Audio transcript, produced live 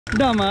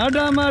डमा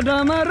डमा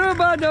डमरू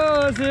बजो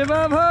शिव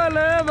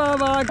भोले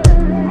बाबा।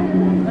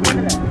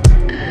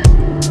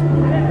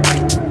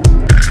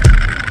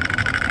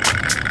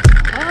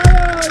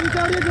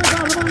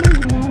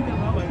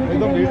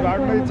 एकदम भिडभाड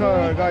नै छ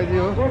गाईजी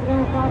हो।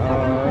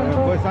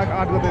 वैशाख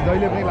 8 गते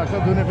जहिले पनि लाग्छ,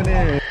 जुनै पनि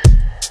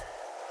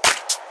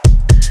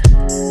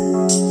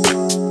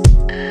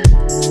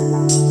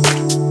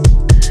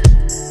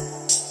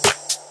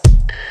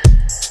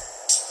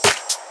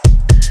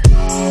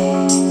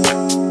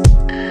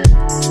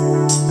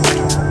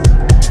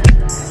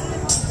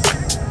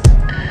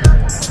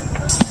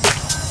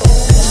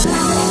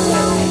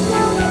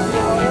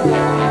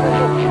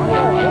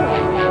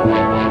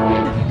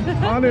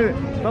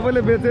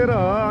तपाईँले बेचेर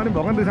अनि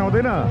भगवान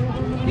रिसाउँदैन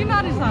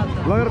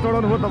लगेर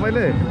चढाउनु भयो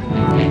तपाईँले।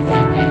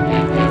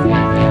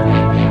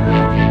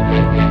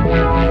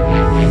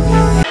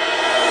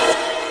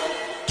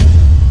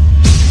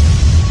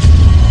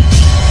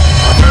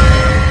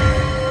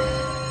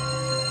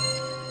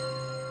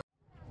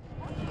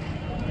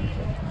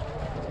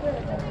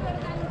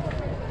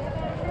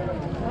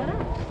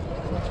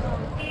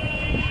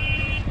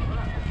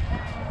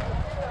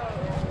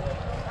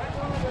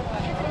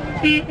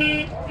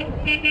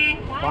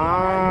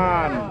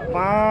 पान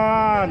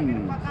पान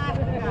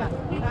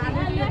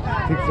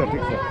ठिक छ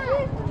ठिक छ।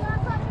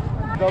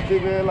 जति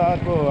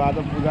बेलाको आज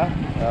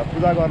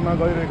पूजा गर्न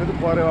गइरहेको छु।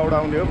 परेवा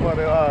उडाउने हो।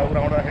 परेवा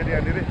उडाउँदाखेरि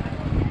यहाँनिर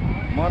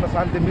मन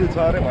शान्ति मिल्छ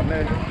अरे भन्ने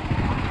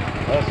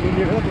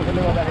सुनिएको छ।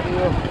 त्यसैले गर्दाखेरि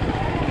यो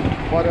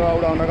परेवा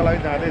उडाउनको लागि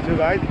जाँदैछु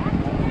गाई।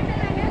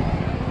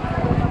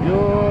 यो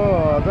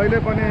जहिले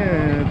पनि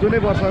जुनै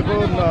वर्षको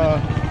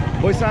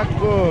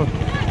वैशाखको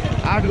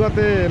 8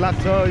 गते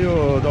लाग्छ यो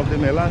जब्दी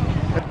मेला।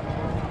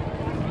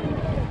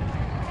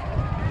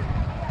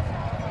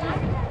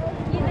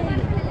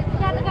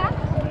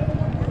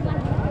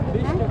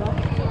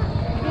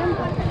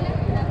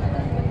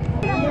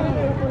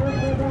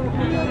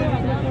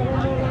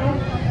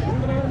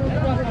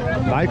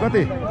 भाइ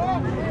कति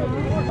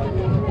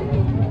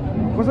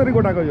कसरी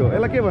गोटाको यो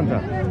यसलाई के भन्छ?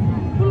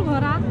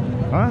 फुलघोरा।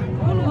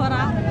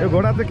 यो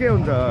घोडा चाहिँ के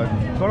हुन्छ?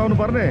 चढाउनु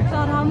पर्ने?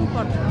 चढाउनु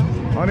पर्छ।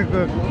 अनि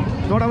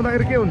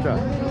चढाउँदाखेरि के हुन्छ?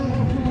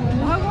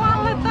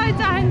 भगवानलाई तै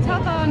चाहिन्छ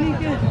त अनि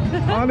के।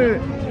 अनि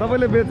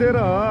तपाईँले बेचेर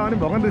अनि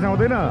भगवान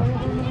रिसाउँदैन?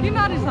 किन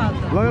रिसाउँछ?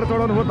 लगेर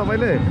चढाउनु भयो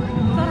तपाईँले?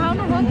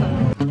 चढाउनु भयो त।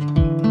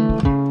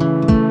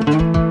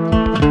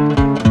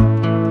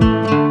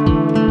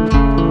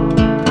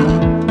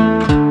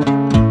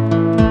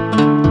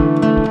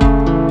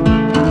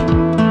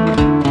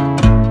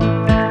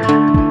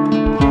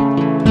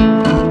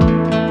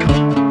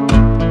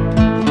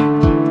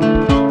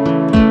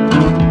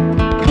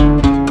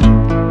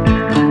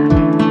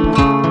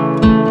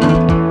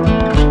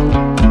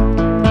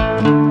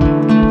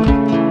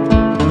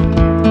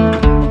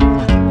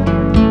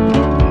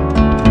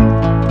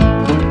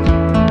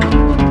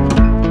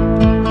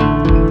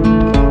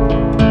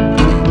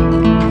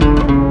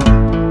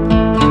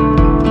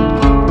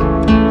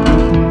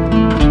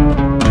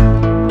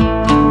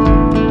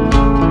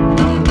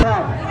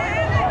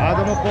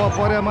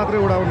 परेवा मात्रै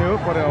उडाउने हो।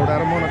 परेवा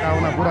उडाएर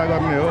मनोकामना पुरा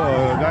गर्ने हो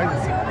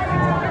गाइस।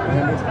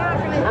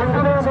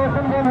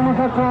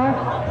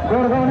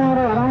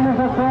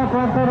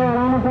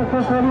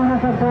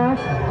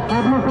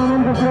 आफ्नो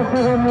सामानको सुरक्षा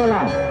गर्नु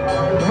होला।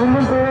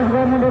 मन्दिर प्रवेश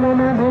गर्ने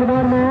बेलामा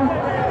भिडभाडमा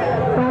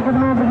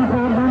ताकतमा बढी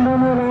सावधान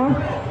रहनु होला।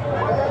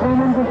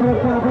 सामानको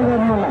सुरक्षा आफै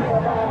गर्नु होला।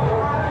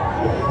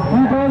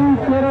 दीपावली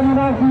 13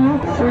 निवासी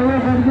सेवा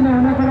सकिन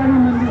हुनको लागि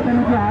मन्दिर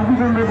समिति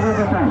हार्दिक अनुरोध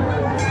गर्दछ।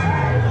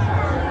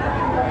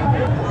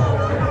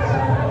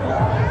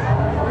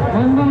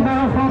 मन्दिर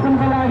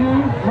व्यवस्थापनको लागि,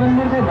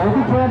 मन्दिरको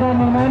भौतिक पूर्वाधार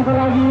निर्माणको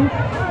लागि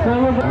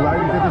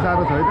लाइन त्यति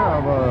साह्रो छैन।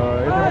 अब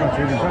यतिवटा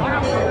सिडी छ,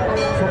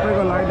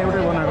 सबैको लाइन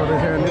एउटै बनाएको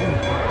रहेछ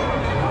यहाँनिर।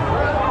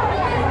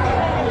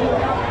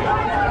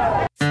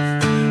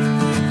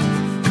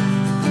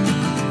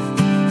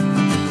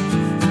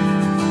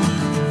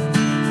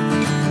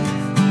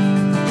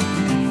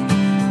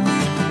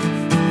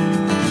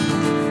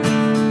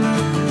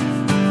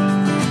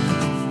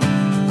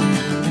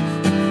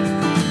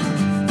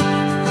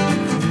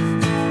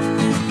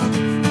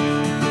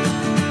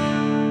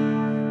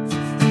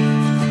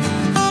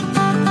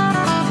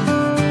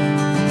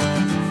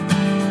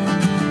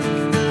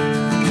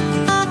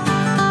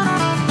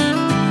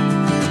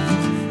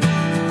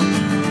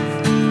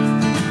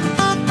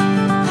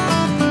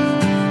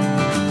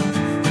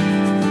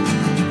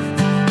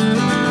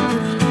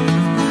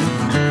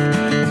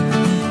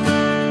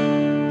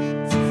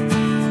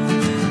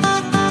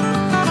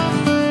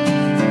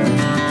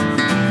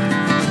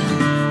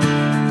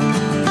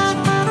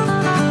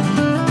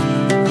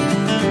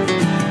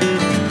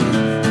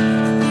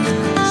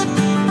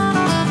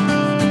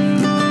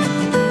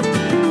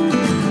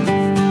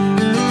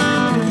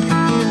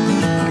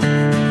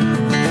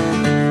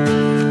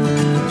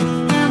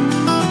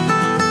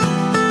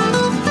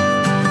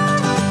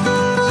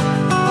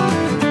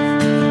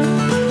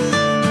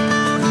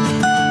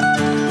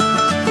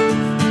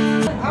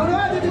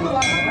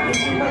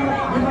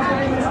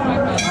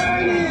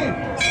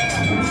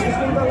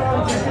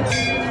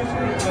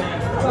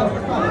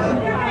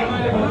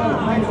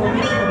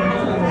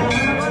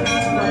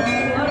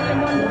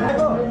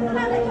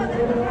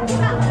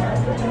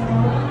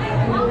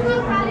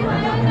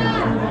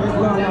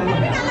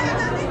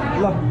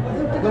 ल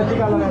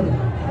टिका लगाइदिनु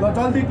ल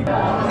जल्दी टिका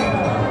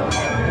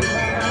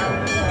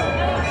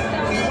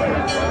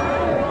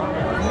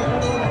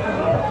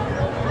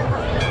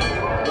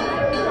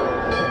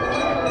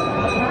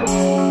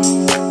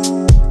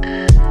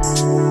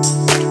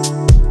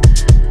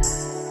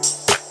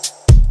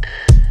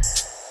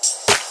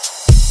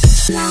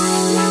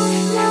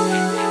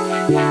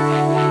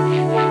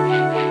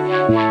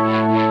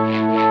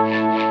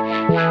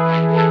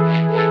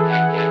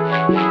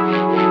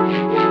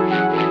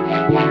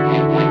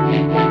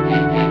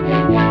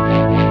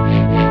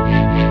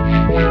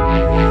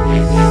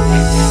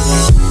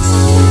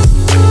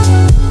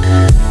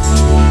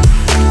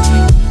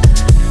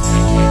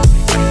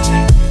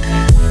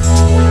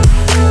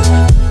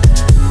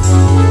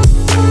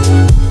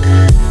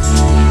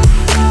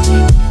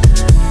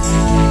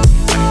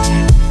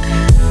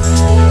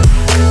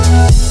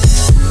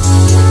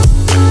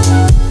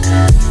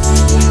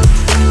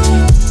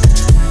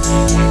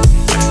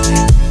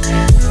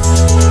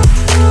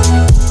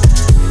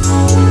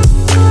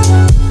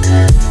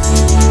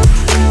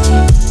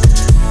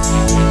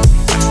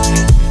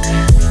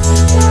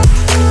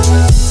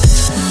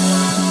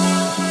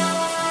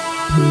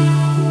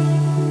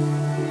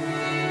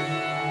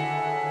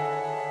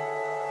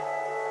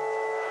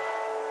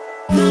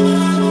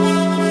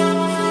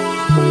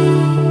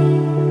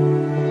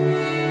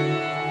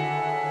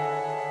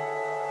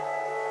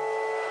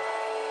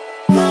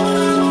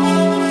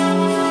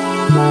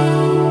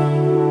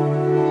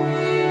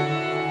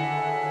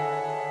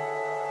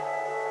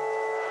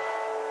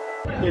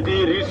यदि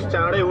रिस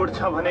चाँडै उठ्छ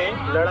भने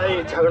लडाई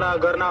झगडा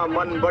गर्न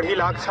मन बढी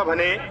लाग्छ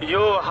भने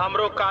यो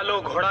हाम्रो कालो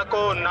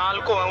घोडाको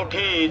नालको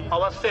औँठी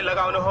अवश्य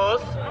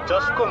लगाउनुहोस्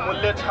जसको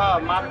मूल्य छ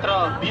मात्र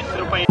 20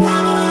 रुपैयाँ।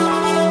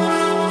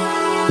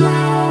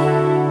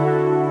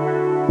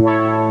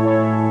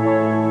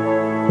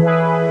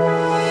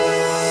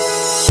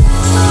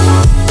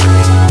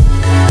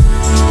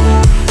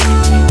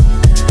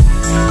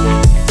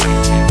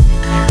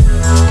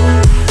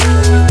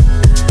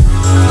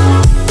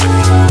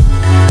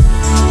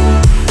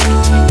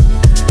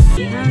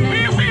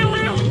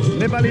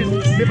 नेपाली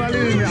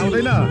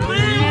आउँदैन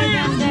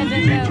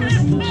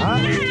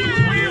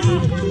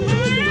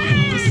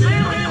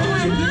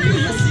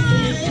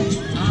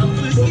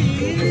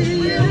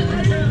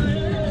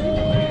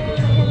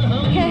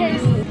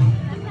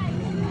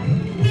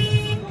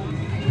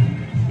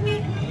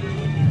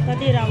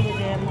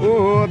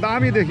ओहो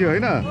दामी देखियो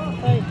होइन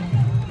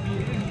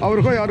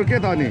अरू के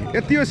त नि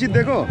यति हो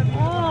सिद्धेको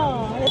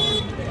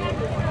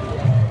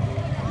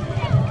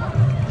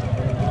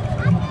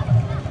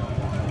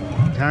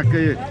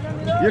ठ्याक्कै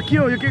यो के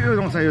हो यो के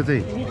गाउँछ यो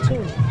चाहिँ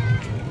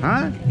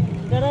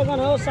ड्रागन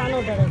हो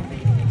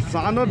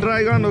सानो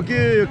ड्रागन हो के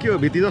हो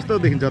भित्ती जस्तो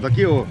देखिन्छ त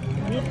के हो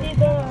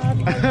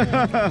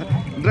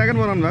ड्रागन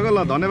बनाउनु भएको ल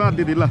धन्यवाद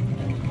दिदी ल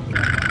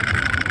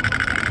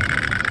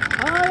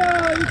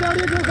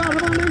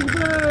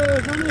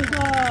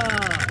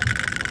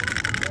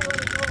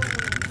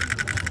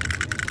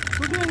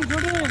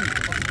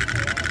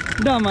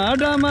डमा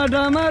डमा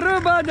डमरू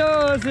बजो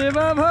शिव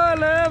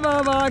भोले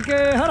बाबा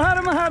के हर हर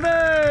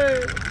महादेव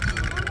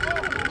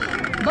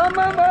बम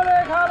बम भोले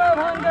खालो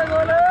भांग के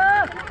गोले।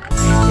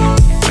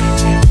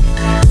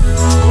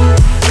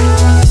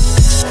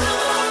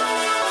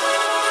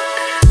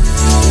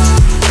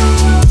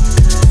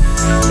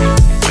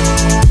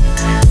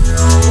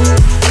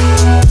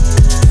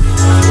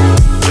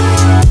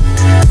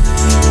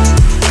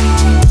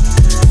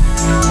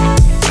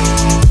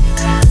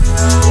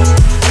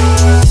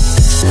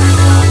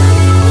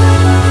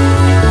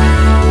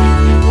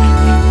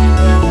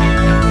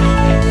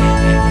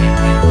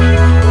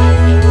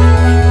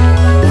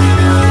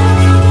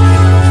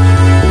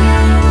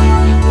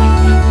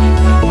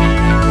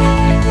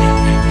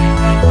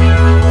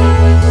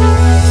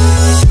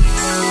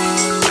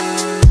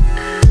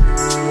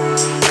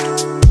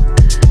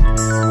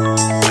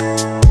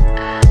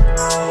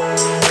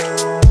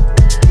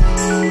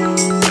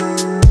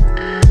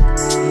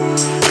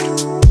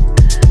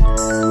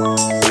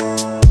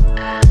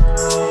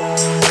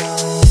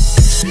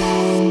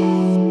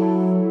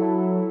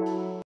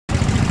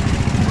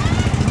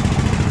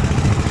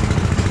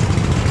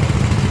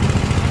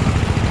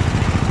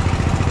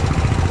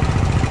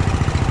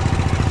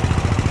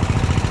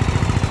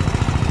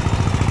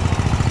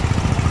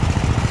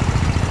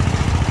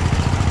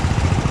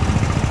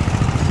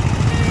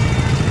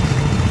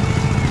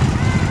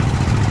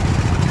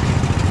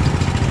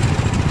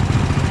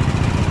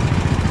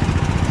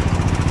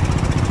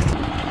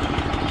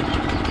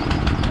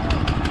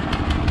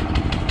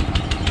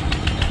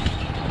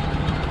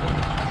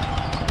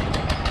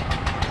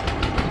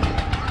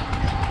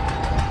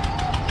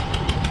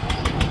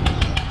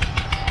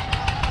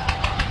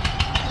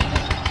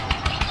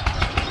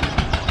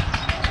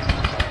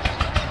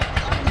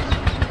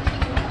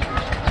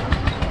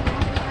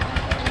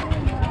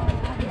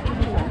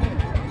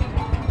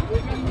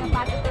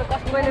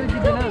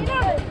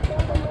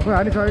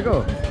 हानिसकेको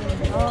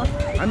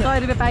 100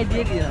 रुपैयाँ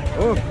पाइदिए कि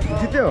हो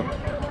जित्यो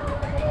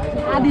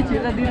आधी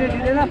छिर्दा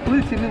दिँदैन फुल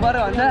छिर्नु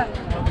पर्यो भन्छ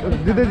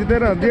जित्दै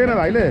जित्दैन दिएन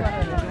भाइले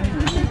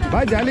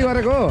भाइ झ्याली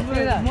गरेको हो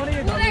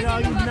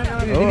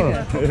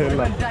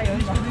ल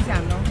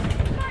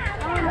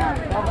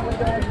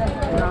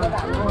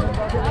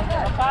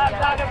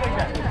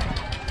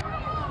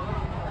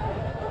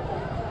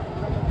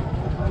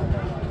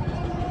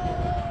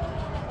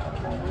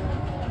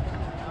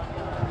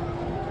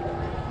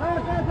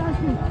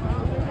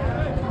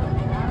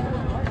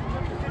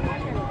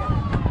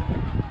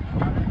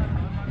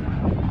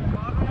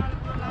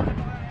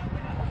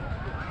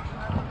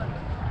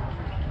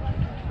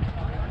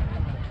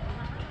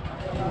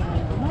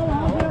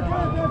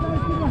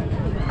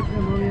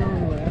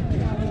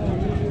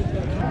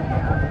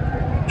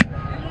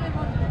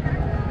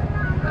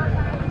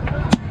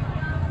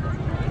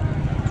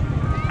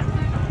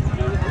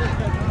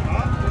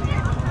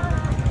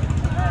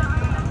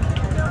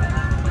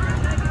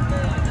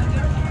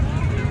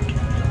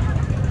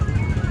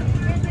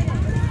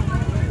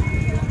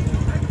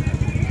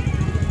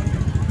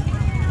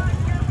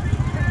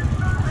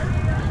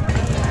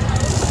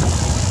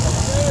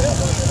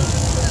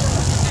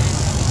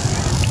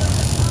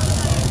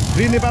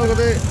फ्री नेपालको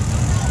चाहिँ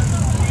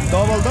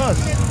डबल 10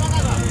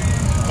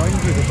 कैन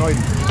के छ कैन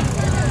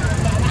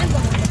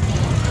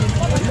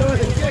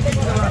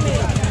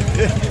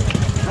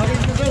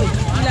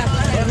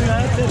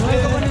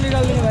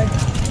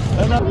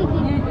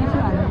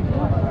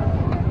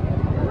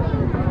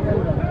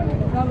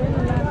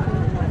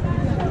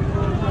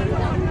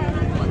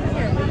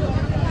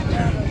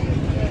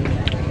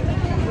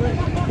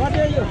What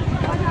are you?